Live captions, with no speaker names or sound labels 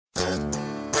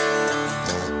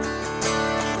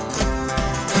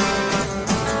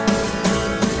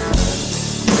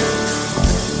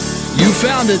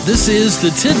found it. This is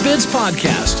the Tidbits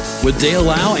Podcast with Dale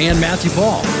Lau and Matthew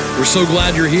Paul. We're so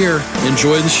glad you're here.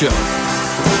 Enjoy the show.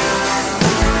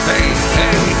 Hey.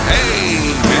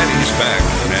 Mattie's back.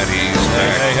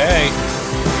 Hey.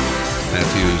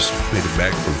 Matthew's made it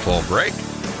back from fall break.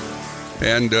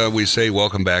 And we say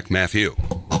welcome back, Matthew.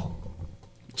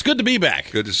 It's good to be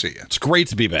back. Good to see you. It's great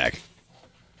to be back.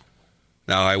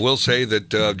 Now, I will say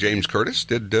that James Curtis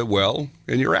did well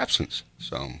in your absence.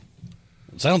 So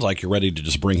It sounds like you're ready to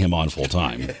just bring him on full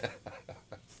time.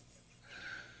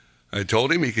 I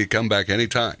told him he could come back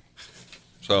anytime.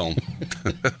 So,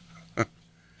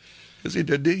 because he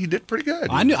did pretty good.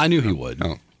 I knew he would.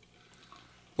 Oh.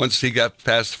 Once he got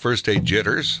past the first day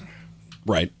jitters,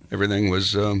 Right. everything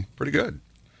was pretty good.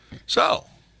 So,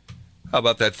 how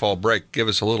about that fall break? Give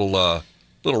us a little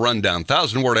rundown.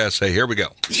 1,000-word essay. Here we go.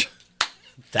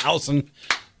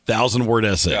 1,000-word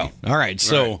essay. Yeah. All right.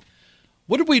 So,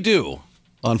 What did we do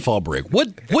on fall break?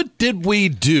 What did we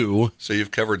do So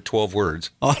you've covered 12 words.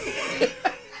 on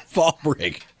fall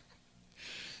break?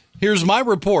 Here's my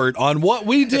report on what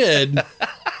we did.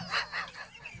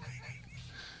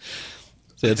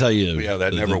 So that's how you. Yeah,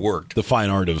 that never worked. The fine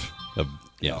art of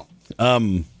yeah.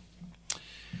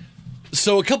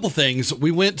 So a couple things.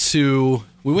 We went to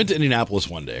Indianapolis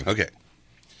one day. Okay.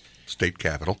 State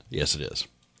capital. Yes, it is.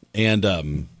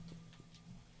 And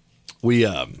we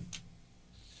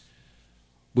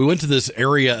went to this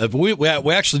area of we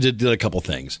actually did a couple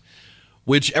things.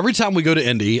 Which every time we go to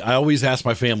Indy, I always ask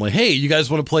my family, "Hey, you guys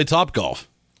want to play Topgolf?"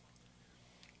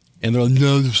 And they're like,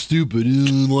 "No, they're stupid,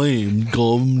 it's lame.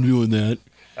 I'm doing that."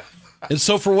 And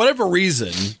so for whatever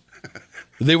reason,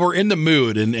 they were in the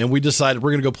mood, and we decided we're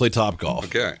going to go play Topgolf.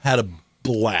 Okay. Had a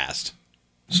blast.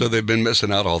 So they've been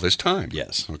missing out all this time.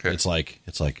 Yes. Okay. It's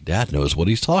like Dad knows what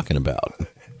he's talking about.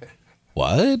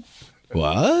 What?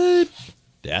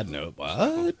 Dad knows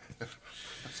what?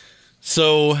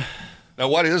 So, Now,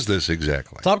 what is this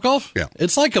exactly? Topgolf? Yeah.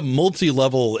 It's like a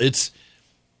multi-level. It's,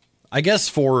 I guess,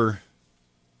 for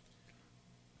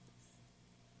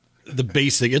the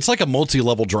basic. It's like a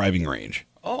multi-level driving range.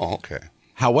 Oh, okay.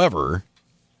 However,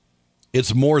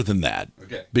 it's more than that.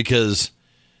 Okay. Because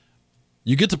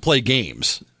you get to play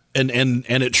games and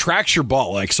it tracks your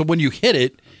ball. Like, so when you hit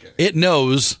it, it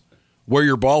knows where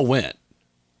your ball went.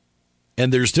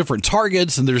 And there's different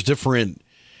targets and there's different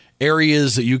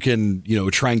areas that you can,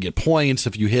 try and get points.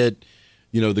 If you hit,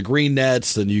 the green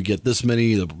nets, then you get this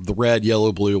many, the red,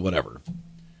 yellow, blue, whatever.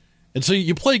 And so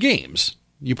you play games.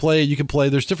 You can play,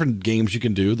 there's different games you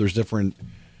can do. There's different,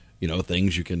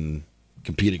 things you can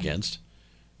compete against.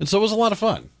 And so it was a lot of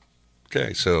fun.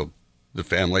 Okay, so the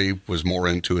family was more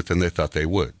into it than they thought they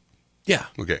would. Yeah.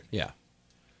 Okay. Yeah.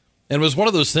 And it was one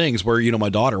of those things where, my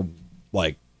daughter,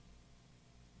 like,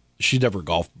 she'd never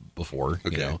golfed before,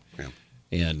 Okay. Yeah.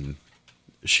 and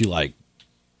she, like,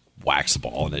 whacks the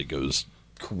ball and it goes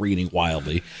careening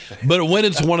wildly. But it went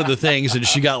into one of the things and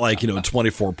she got, like,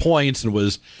 24 points and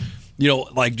was,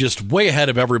 like, just way ahead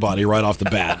of everybody right off the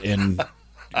bat. And,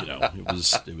 it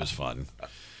was fun.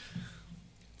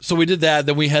 So we did that.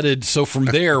 Then we headed. So from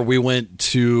there, we went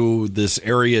to this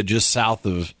area just south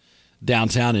of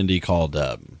downtown Indy called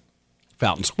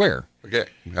Fountain Square. Okay.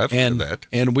 I've heard of that.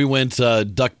 And we went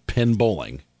duck pin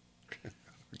bowling.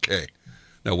 Okay.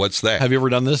 Now, what's that? Have you ever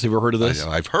done this? Have you ever heard of this?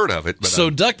 I've heard of it. But So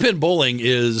duck pin bowling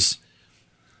it's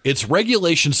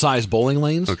regulation size bowling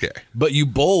lanes. Okay. But you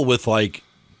bowl with like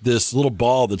this little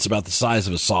ball that's about the size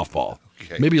of a softball,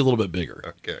 Okay. maybe a little bit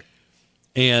bigger. Okay.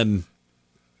 And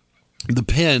the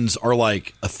pins are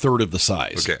like a third of the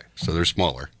size. Okay. So they're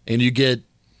smaller.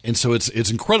 And so it's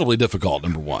incredibly difficult,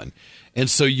 number one. And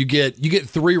so you get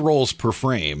 3 rolls per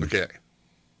frame. Okay.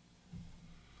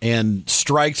 And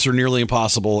strikes are nearly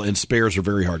impossible and spares are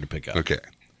very hard to pick up. Okay.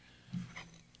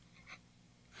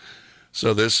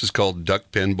 So this is called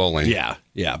duck pin bowling. Yeah,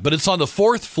 yeah. But it's on the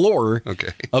 4th floor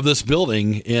Okay. of this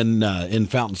building in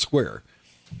Fountain Square.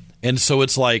 And so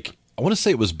it's like, I want to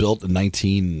say it was built in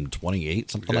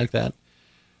 1928, something like that.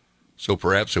 So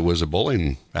perhaps it was a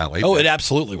bowling alley. Oh, it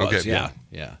absolutely was. Okay, Yeah,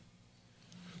 yeah.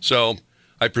 So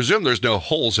I presume there's no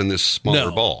holes in this smaller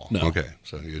No, ball. no. Okay.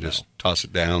 So you just toss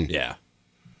it down. Yeah.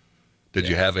 Did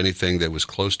you have anything that was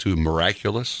close to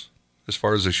miraculous as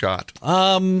far as a shot?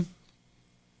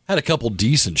 Had a couple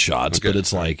decent shots, Okay, but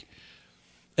it's all like,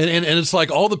 and it's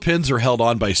like all the pins are held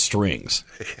on by strings.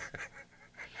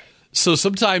 So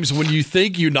sometimes when you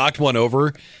think you knocked one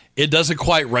over, it doesn't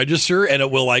quite register and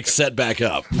it will like set back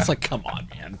up. It's like, come on,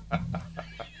 man.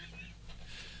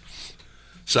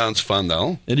 Sounds fun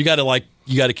though. And you got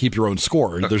to keep your own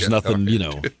score. There's nothing,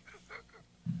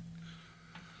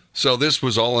 So this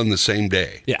was all in the same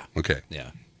day. Yeah. Okay.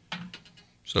 Yeah.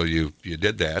 So you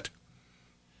did that.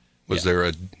 Was there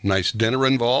a nice dinner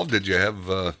involved? Did you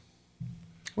have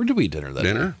Where did we eat dinner that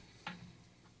dinner?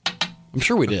 day? I'm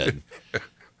sure we did.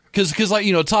 Because like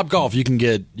Top Golf, you can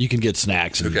get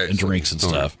snacks and drinks and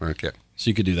stuff. Okay. So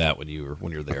you could do that when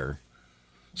you're there.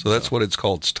 So that's what it's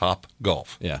called. It's Top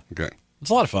Golf. Yeah. Okay. It's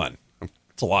a lot of fun.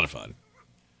 It's a lot of fun.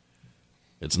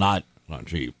 It's not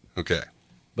cheap. Okay.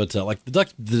 But like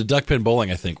the duck pin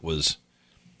bowling, I think was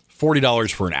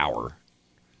 $40 for an hour,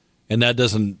 and that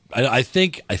doesn't. I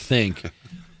think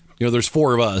there's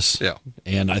 4 of us. Yeah.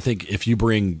 And I think if you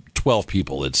bring 12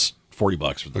 people, it's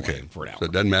 $40 for the lane for an hour. So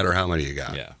it doesn't matter how many you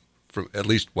got. Yeah. From at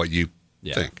least what you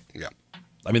think. Yeah.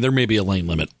 I mean, there may be a lane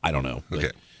limit. I don't know.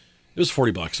 Okay. It was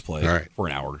 $40 to play for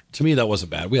an hour. To me, that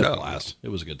wasn't bad. We had a blast. It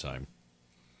was a good time.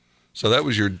 So that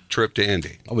was your trip to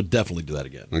Indy. I would definitely do that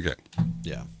again. Okay.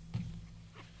 Yeah.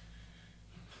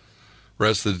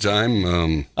 Rest of the time,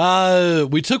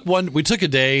 we took a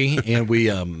day and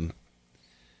we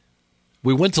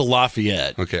went to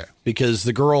Lafayette. Okay. Because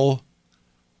the girl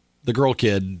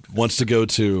kid wants to go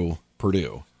to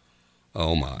Purdue.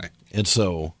 Oh my. And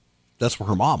so that's where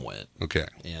her mom went. Okay.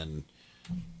 And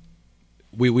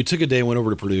we took a day and went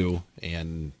over to Purdue,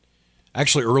 and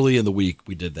actually early in the week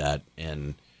we did that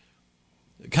and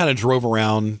kind of drove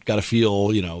around, got a feel,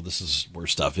 this is where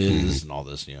stuff is and all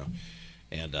this,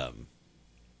 and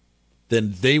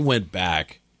then they went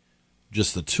back,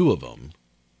 just the 2 of them,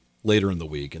 later in the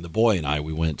week, and the boy and I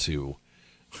we went to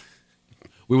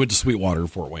Sweetwater,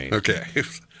 Fort Wayne. Okay.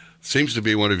 Seems to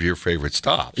be one of your favorite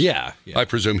stops. Yeah. I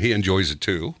presume he enjoys it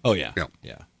too. Oh yeah.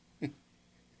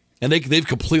 And they've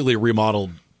completely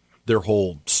remodeled their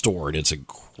whole store, and it's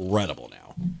incredible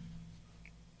now.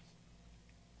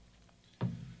 Did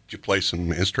you play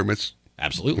some instruments?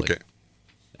 Absolutely. Okay.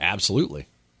 Absolutely.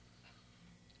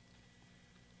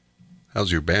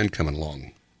 How's your band coming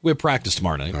along? We have practice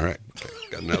tomorrow night. All right. Okay.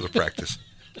 Got another practice.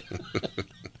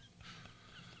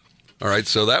 All right.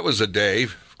 So that was a day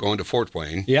going to Fort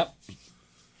Wayne. Yep.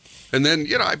 And then,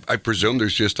 I presume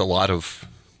there's just a lot of,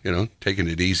 taking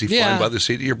it easy, flying by the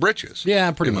seat of your britches. Yeah,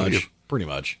 pretty much.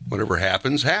 Whatever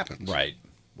happens, happens. Right.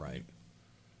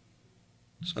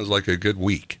 Sounds like a good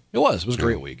week. It was a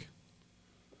great week.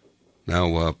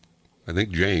 Now, I think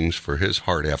James, for his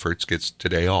hard efforts, gets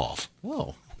today off.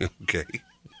 Oh. Okay.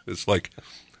 It's like,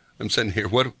 I'm sitting here,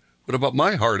 what about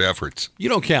my hard efforts? You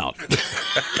don't count.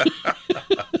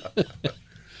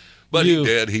 But he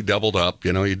did. He doubled up.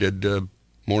 He did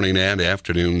morning and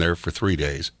afternoon there for 3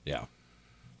 days. Yeah.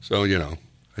 So, I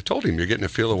told him you're getting a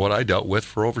feel of what I dealt with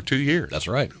for over 2 years. That's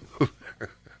right.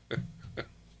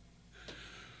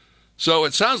 So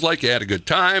it sounds like you had a good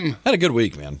time. Had a good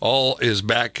week, man. All is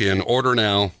back in order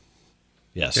now.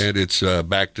 Yes. And it's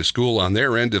back to school on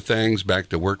their end of things, back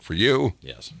to work for you.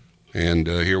 Yes. And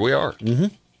here we are. Mm-hmm.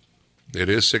 It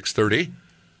is 6:30,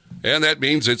 and that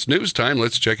means it's news time.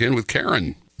 Let's check in with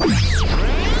Karen.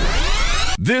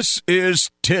 This is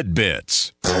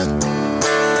Tidbits.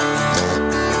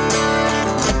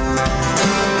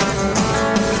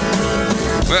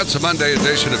 Well, it's a Monday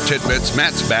edition of Tidbits.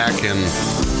 Matt's back and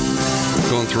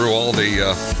going through all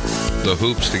the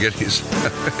hoops to get his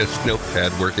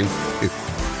notepad working. He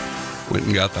went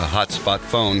and got the hotspot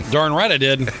phone. Darn right I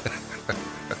did.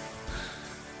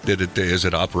 Is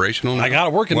it operational now? I got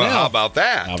it working now. How about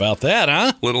that? How about that,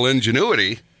 huh? Little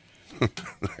ingenuity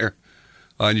there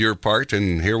on your part,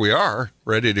 and here we are,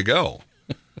 ready to go.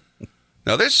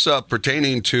 Now, this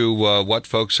pertaining to what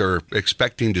folks are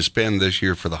expecting to spend this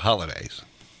year for the holidays.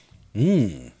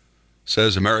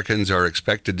 Says Americans are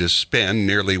expected to spend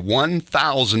nearly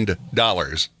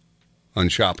 $1,000 on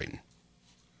shopping.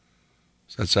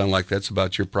 Does that sound like that's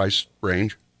about your price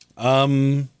range?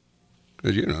 Because,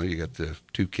 you got the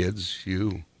 2 kids,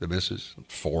 you, the missus.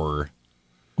 4.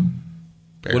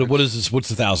 What is this? What's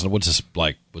the 1,000? What's this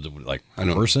like? Like a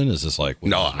person? Is this like?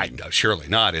 No, surely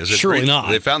not. Is it? Surely not.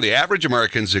 They found the average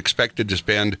American's expected to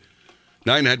spend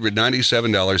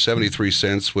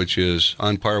 $997.73, which is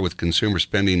on par with consumer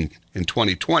spending in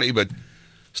 2020, but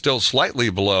still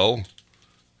slightly below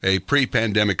a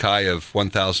pre-pandemic high of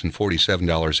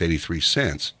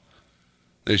 $1,047.83.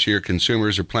 This year,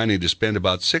 consumers are planning to spend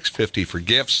about $650 for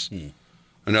gifts.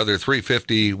 Another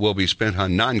 $350 will be spent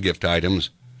on non-gift items.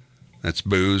 That's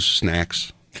booze,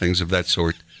 snacks, things of that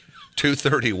sort.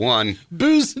 $231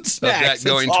 booze and snacks. Of that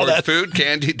going toward food,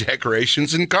 candy,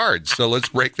 decorations, and cards. So let's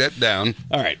break that down.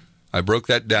 All right. I broke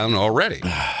that down already.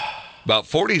 About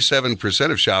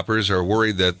 47% of shoppers are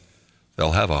worried that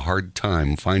they'll have a hard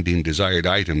time finding desired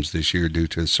items this year due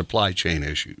to supply chain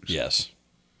issues. Yes.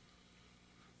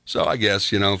 So I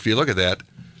guess, if you look at that,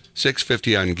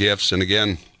 $650 on gifts, and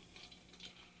again,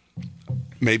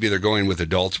 maybe they're going with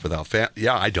adults without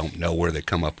Yeah, I don't know where they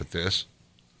come up with this.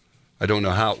 I don't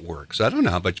know how it works. I don't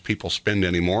know how much people spend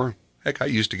anymore. Heck, I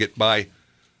used to get by.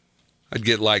 I'd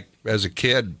get like, as a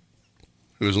kid,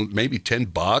 it was maybe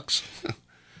 $10.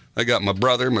 I got my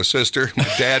brother, my sister, my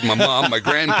dad, my mom, my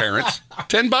grandparents.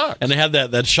 $10. And they had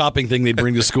that shopping thing they'd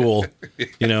bring to school,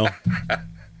 you know.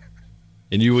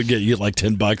 And you get like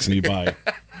 $10 and you buy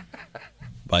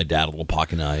dad a little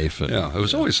pocket knife. And, yeah, it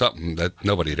was always something that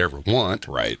nobody'd ever want.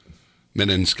 Right.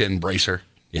 Minin skin bracer.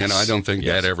 Yes. You know, I don't think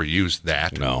Dad ever used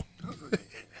that. No.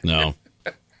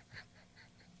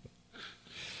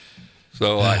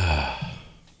 So I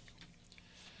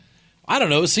don't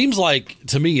know. It seems like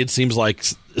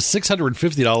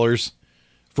 $650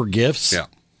 for gifts. Yeah.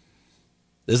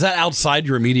 Is that outside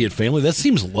your immediate family? That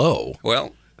seems low.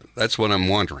 Well, that's what I'm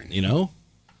wondering. You know?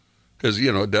 Because,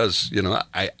 it does,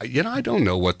 I don't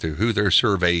know who they're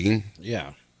surveying.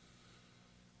 Yeah.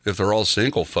 If they're all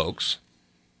single folks,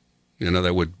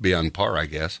 that would be on par, I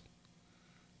guess.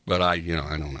 But I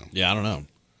don't know. Yeah, I don't know.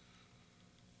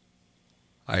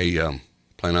 I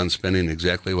plan on spending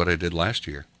exactly what I did last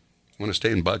year. I want to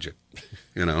stay in budget,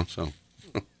 so.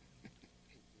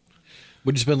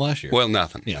 What'd you spend last year? Well,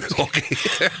 nothing. Yeah. Okay.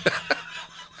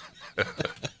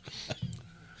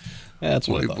 That's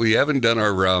what I thought. We haven't done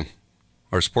our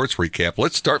sports recap.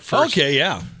 Let's start first. Okay,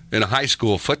 yeah. In high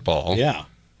school football. Yeah.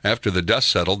 After the dust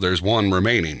settled, there's one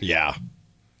remaining. Yeah.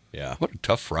 Yeah. What a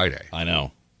tough Friday. I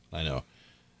know.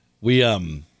 We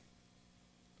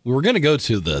were going to go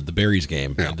to the Berries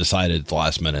game and decided at the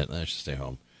last minute I should stay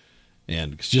home.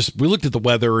 And we looked at the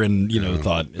weather and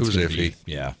thought it was iffy.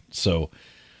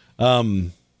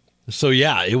 So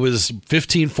yeah, it was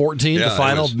 15-14 the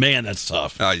final. Man, that's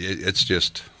tough. It's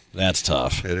just that's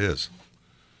tough. It is.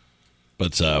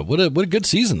 But what a good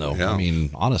season though. Yeah. I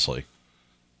mean, honestly.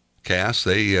 Cass,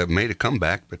 they made a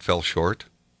comeback but fell short.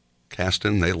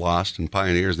 Caston, they lost, and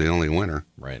Pioneer's the only winner.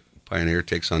 Right. Pioneer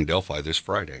takes on Delphi this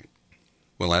Friday.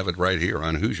 We'll have it right here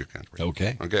on Hoosier Country.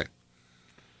 Okay.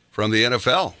 From the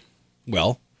NFL.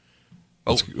 Well,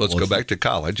 let's go back to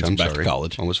college. I'm sorry. To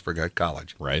college. Almost forgot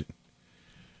college. Right.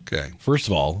 Okay. First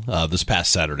of all, this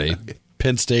past Saturday,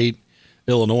 Penn State,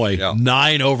 Illinois,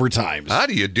 9 overtimes. How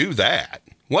do you do that?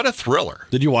 What a thriller.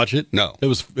 Did you watch it? No. It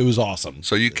was awesome.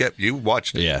 So you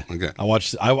watched it? Yeah. Okay. I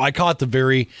watched. I caught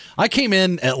I came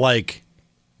in at like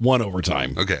 1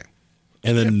 overtime. Okay.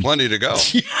 And then plenty to go.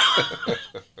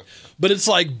 But it's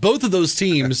like both of those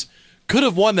teams could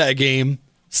have won that game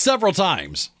several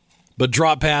times, but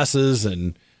drop passes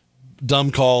and dumb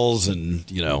calls and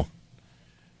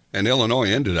And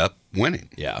Illinois ended up winning.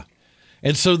 Yeah.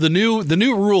 And so the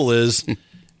new rule is,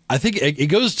 I think it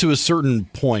goes to a certain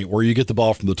point where you get the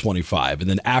ball from the 25, and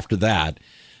then after that,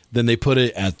 then they put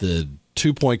it at the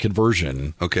 2-point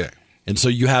conversion. Okay. And so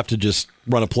you have to just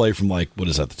run a play from the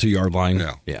 2-yard line.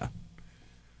 Yeah. Yeah.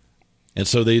 And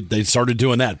so they started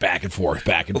doing that back and forth,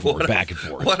 back and forth, back and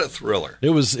forth. What a thriller.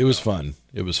 It was fun.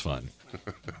 It was fun.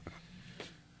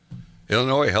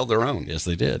 Illinois held their own. Yes,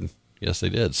 they did.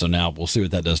 So now we'll see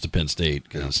what that does to Penn State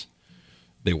because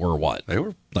they were what? They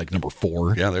were like number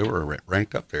 4. Yeah, they were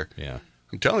ranked up there. Yeah.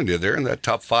 I'm telling you, they're in that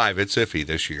top 5. It's iffy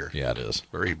this year. Yeah, it is.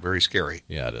 Very, very scary.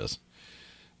 Yeah, it is.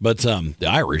 But the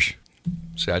Irish.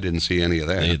 See, I didn't see any of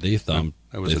that. They thumped.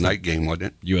 That was a night game,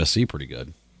 wasn't it? USC pretty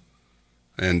good.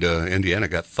 And Indiana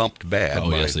got thumped bad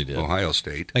by yes, they did. Ohio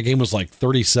State. That game was like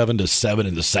 37-7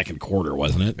 in the second quarter,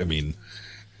 wasn't it? I mean,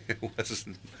 it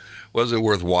wasn't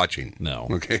worth watching. No.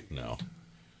 Okay. No.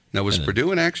 Now, was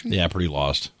Purdue in action? Yeah, Purdue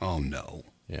lost. Oh, no.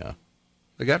 Yeah.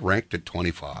 They got ranked at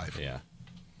 25. Yeah.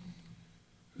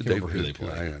 Who they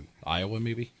play? Iowa,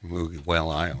 maybe? Well,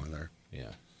 Iowa.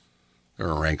 They're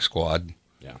a ranked squad.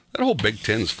 Yeah. That whole Big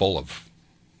Ten's full of,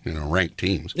 ranked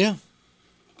teams. Yeah.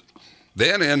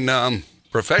 Then in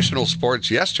professional sports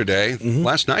yesterday,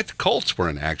 last night, the Colts were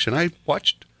in action. I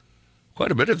watched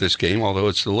quite a bit of this game, although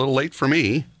it's a little late for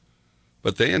me.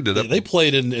 But they ended up... They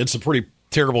played in some pretty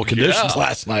terrible conditions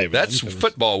last night. That's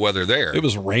football weather there. It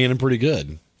was raining pretty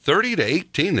good.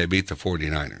 30-18, they beat the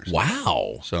 49ers.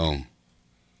 Wow. So...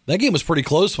 that game was pretty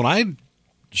close when I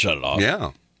shut it off.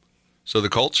 Yeah. So the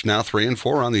Colts now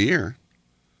 3-4 on the year.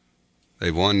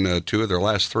 They've won 2 of their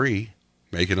last 3,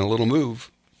 making a little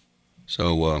move.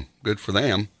 So good for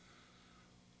them.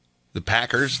 The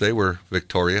Packers, they were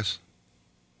victorious.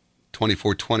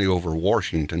 24-20 over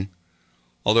Washington.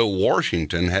 Although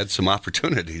Washington had some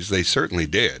opportunities, they certainly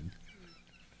did.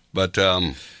 But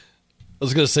I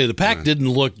was going to say the Pack didn't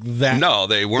look that. No,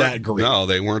 they weren't. That great. No,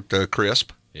 they weren't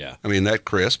crisp. Yeah, I mean that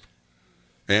crisp,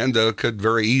 and could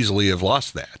very easily have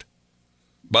lost that.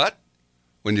 But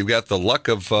when you've got the luck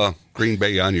of Green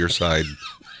Bay on your side,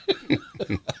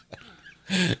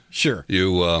 Sure.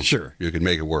 You can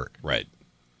make it work. Right.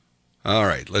 All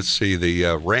right, let's see.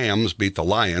 The Rams beat the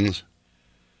Lions.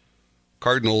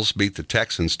 Cardinals beat the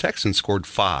Texans. Texans scored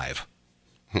 5.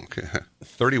 Okay,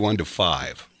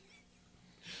 31-5.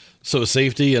 So a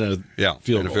safety and a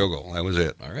field goal. A field goal. That was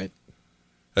it. All right.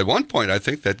 At one point, I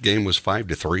think that game was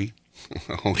 5-3.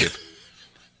 Okay.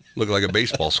 Looked like a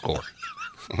baseball score.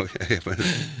 Okay.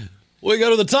 We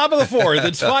go to the top of the fourth.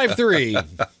 It's 5-3.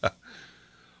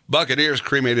 Buccaneers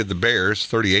cremated the Bears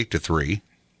 38-3.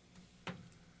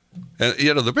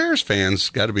 And the Bears fans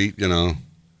got to be,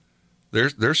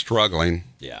 they're struggling.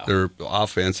 Yeah. Their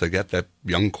offense, they got that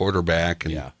young quarterback,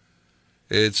 and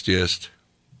it's just.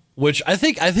 Which I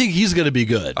think he's going to be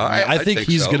good. I think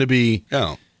he's going to be.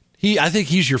 Yeah. I think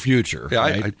he's your future. Yeah,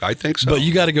 right? I think so. But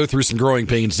you got to go through some growing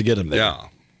pains to get him there. Yeah,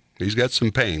 he's got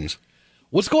some pains.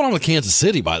 What's going on with Kansas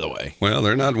City, by the way? Well,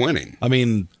 they're not winning. I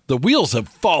mean, the wheels have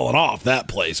fallen off that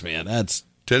place, man.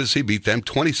 Tennessee beat them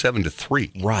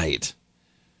 27-3. Right.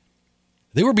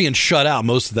 They were being shut out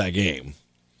most of that game.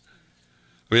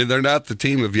 I mean, they're not the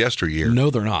team of yesteryear. No,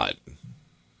 they're not.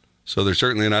 So they're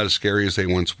certainly not as scary as they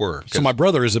once were. So my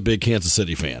brother is a big Kansas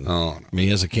City fan. Oh, no. I mean,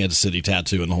 he has a Kansas City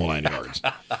tattoo in the whole 9 yards.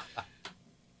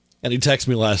 And he texted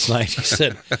me last night. He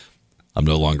said, I'm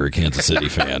no longer a Kansas City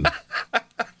fan.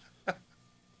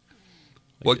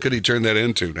 What could he turn that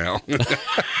into now? It's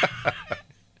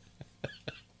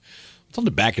on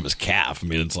the back of his calf. I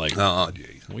mean, it's like, oh,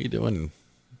 geez. What are you doing?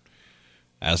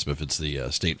 Ask him if it's the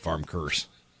State Farm curse.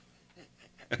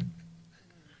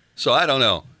 So I don't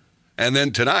know. And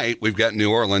then tonight we've got New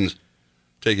Orleans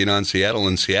taking on Seattle,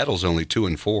 and Seattle's only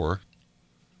 2-4.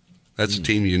 That's a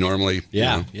team you normally,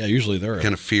 usually they're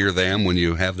kind of fear them when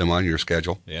you have them on your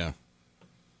schedule. Yeah.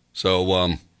 So,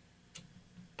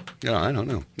 I don't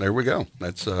know. There we go.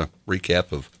 That's a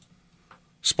recap of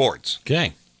sports.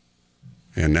 Okay.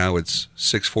 And now it's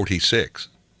 6:46.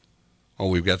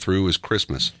 All we've got through is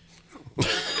Christmas.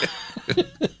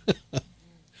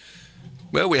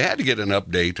 Well, we had to get an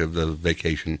update of the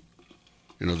vacation,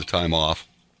 the time off.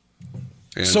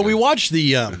 And, so we watched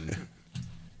the, and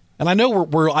I know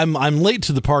I'm late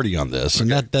to the party on this,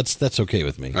 and that's okay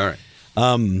with me. All right.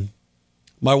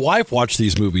 My wife watched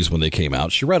these movies when they came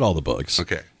out. She read all the books.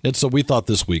 Okay. And so we thought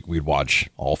this week we'd watch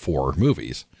all 4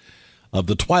 movies of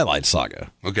the Twilight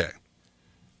Saga. Okay.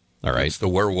 All right. It's the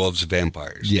werewolves,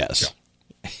 vampires. Yes.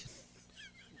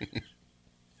 Yeah.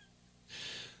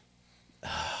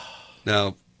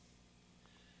 Now,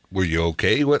 were you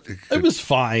okay with it? It was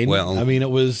fine. Well, I mean, it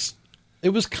was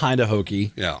kind of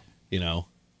hokey. Yeah.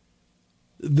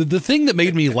 The thing that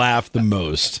made me laugh the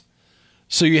most.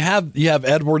 So you have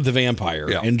Edward the vampire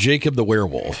and Jacob the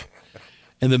werewolf,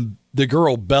 and then the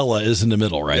girl Bella is in the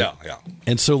middle, right? Yeah, yeah.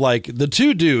 And so like the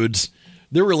two dudes,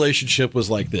 their relationship was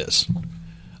like this: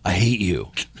 I hate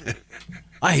you,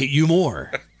 I hate you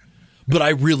more, but I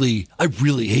really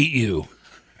hate you.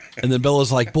 And then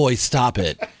Bella's like, boy, stop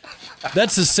it.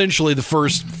 That's essentially the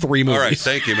first 3 movies. All right,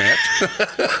 thank you, Matt.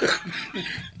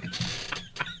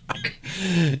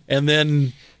 And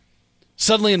then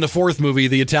suddenly in the 4th movie,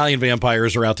 the Italian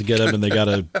vampires are out to get him, and they got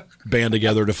to band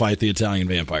together to fight the Italian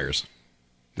vampires.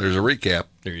 There's a recap.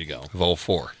 There you go. Of all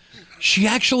 4. She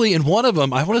actually, in one of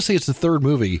them, I want to say it's the 3rd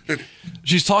movie,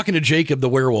 she's talking to Jacob, the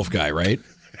werewolf guy, right?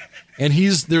 And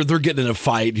they're getting in a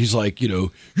fight. He's like,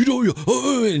 and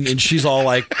she's all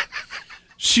like,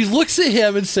 she looks at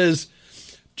him and says,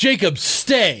 Jacob,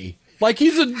 stay. Like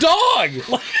he's a dog.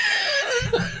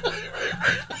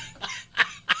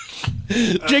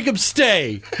 Jacob,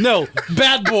 stay. No,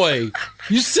 bad boy.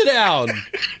 You sit down.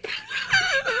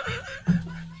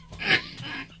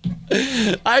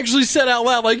 I actually said out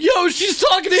loud, like, yo, she's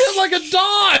talking to him like a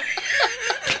dog.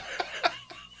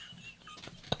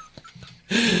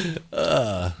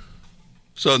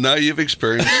 So now you've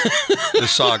experienced the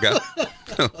saga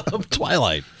of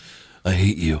Twilight. I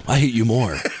hate you. I hate you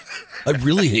more. I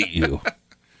really hate you.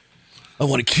 I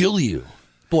want to kill you.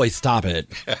 Boy, stop it.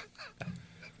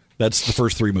 That's the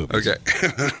first 3 movies. Okay.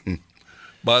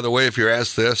 By the way, if you're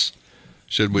asked this,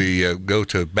 should we go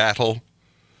to battle?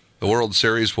 The World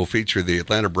Series will feature the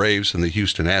Atlanta Braves and the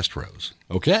Houston Astros.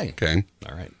 Okay. Okay.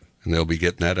 All right. And they'll be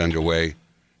getting that underway.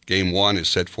 Game 1 is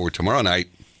set for tomorrow night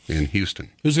in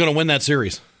Houston. Who's going to win that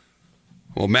series?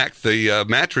 Well, Mac, the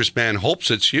mattress man,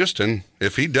 hopes it's Houston.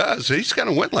 If he does, he's going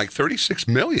to win like $36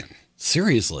 million.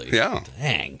 Seriously? Yeah.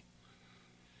 Dang.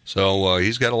 So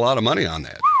he's got a lot of money on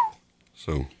that.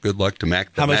 So good luck to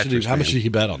Mac, the mattress man. How much did he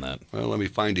bet on that? Well, let me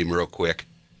find him real quick.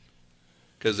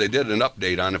 Because they did an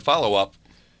update on a follow-up.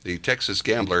 The Texas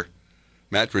gambler,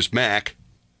 Mattress Mac,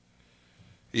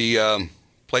 he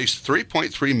placed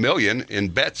 $3.3 million in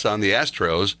bets on the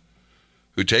Astros,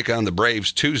 who take on the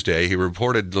Braves Tuesday. He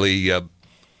reportedly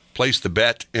placed the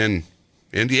bet in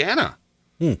Indiana.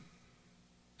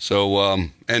 So,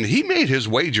 and he made his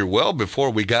wager well before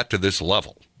we got to this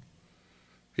level.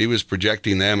 He was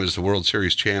projecting them as the World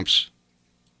Series champs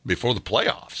before the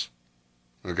playoffs.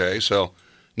 Okay, so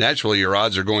naturally your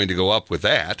odds are going to go up with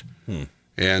that.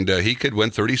 And he could win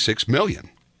 $36 million.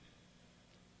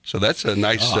 So that's a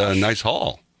nice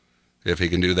haul if he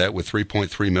can do that with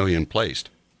 $3.3 million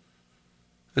placed.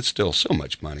 That's still so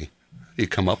much money. How do you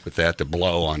come up with that to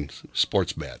blow on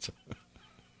sports bets?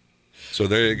 So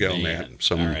there you go, man.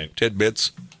 Some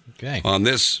tidbits on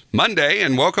this Monday,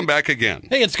 and welcome back again.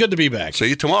 Hey, it's good to be back. See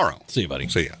you tomorrow. See you, buddy.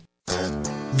 See ya.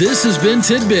 This has been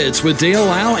Tidbits with Dale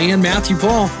Lau and Matthew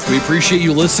Paul. We appreciate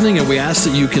you listening, and we ask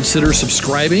that you consider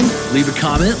subscribing, leave a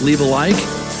comment, leave a like,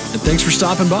 and thanks for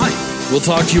stopping by. We'll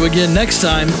talk to you again next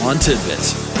time on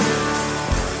Tidbits.